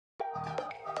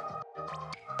Hi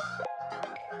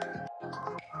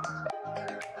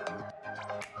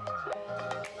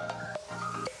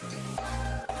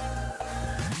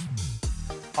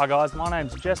guys, my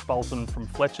name's Jess Bolton from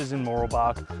Fletchers in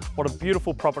Mooralbark. What a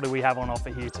beautiful property we have on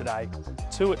offer here today.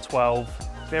 2 at 12,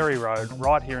 Ferry Road,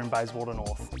 right here in Bayswater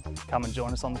North. Come and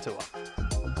join us on the tour.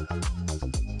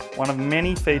 One of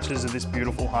many features of this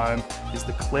beautiful home is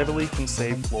the cleverly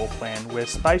conceived floor plan, where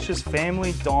spacious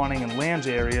family, dining and lounge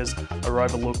areas are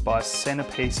overlooked by a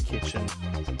centrepiece kitchen.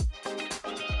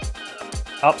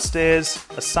 Upstairs,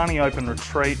 a sunny open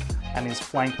retreat, and is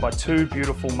flanked by 2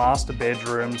 beautiful master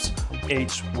bedrooms,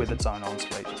 each with its own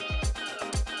ensuite.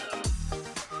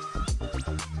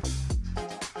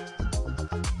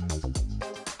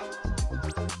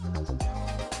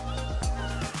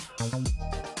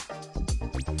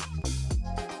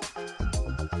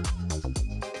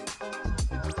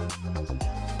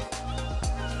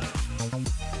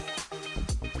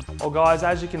 Well guys,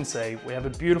 as you can see, we have a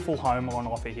beautiful home on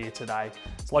offer here today.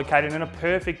 It's located in a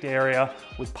perfect area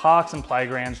with parks and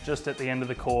playgrounds just at the end of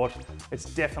the court. It's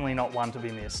definitely not one to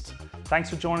be missed. Thanks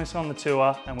for joining us on the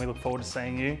tour, and we look forward to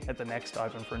seeing you at the next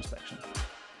Open for Inspection.